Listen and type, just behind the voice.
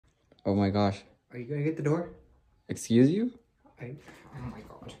Oh my gosh. Are you gonna get the door? Excuse you? Oh my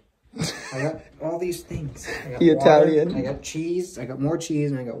god. I got all these things. I got The water, Italian. I got cheese. I got more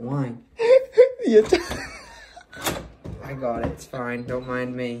cheese, and I got wine. I got it. It's fine. Don't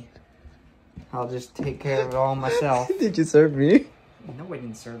mind me. I'll just take care of it all myself. Did you serve me? No, I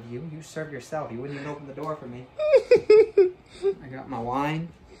didn't serve you. You served yourself. You wouldn't even open the door for me. I got my wine.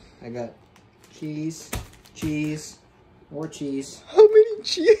 I got cheese, more cheese. How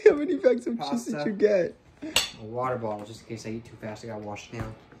many bags of cheese Pasta. did you get? A water bottle, just in case I eat too fast. I gotta wash it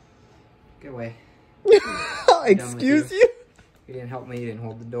down. Get away. Excuse you? You didn't help me. You didn't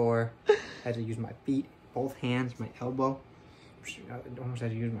hold the door. I had to use my feet, both hands, my elbow. I almost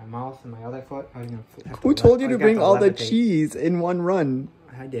had to use my mouth and my other foot. I was gonna Who told you to bring all the cheese in one run?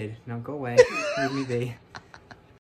 I did. Now go away. Leave me be.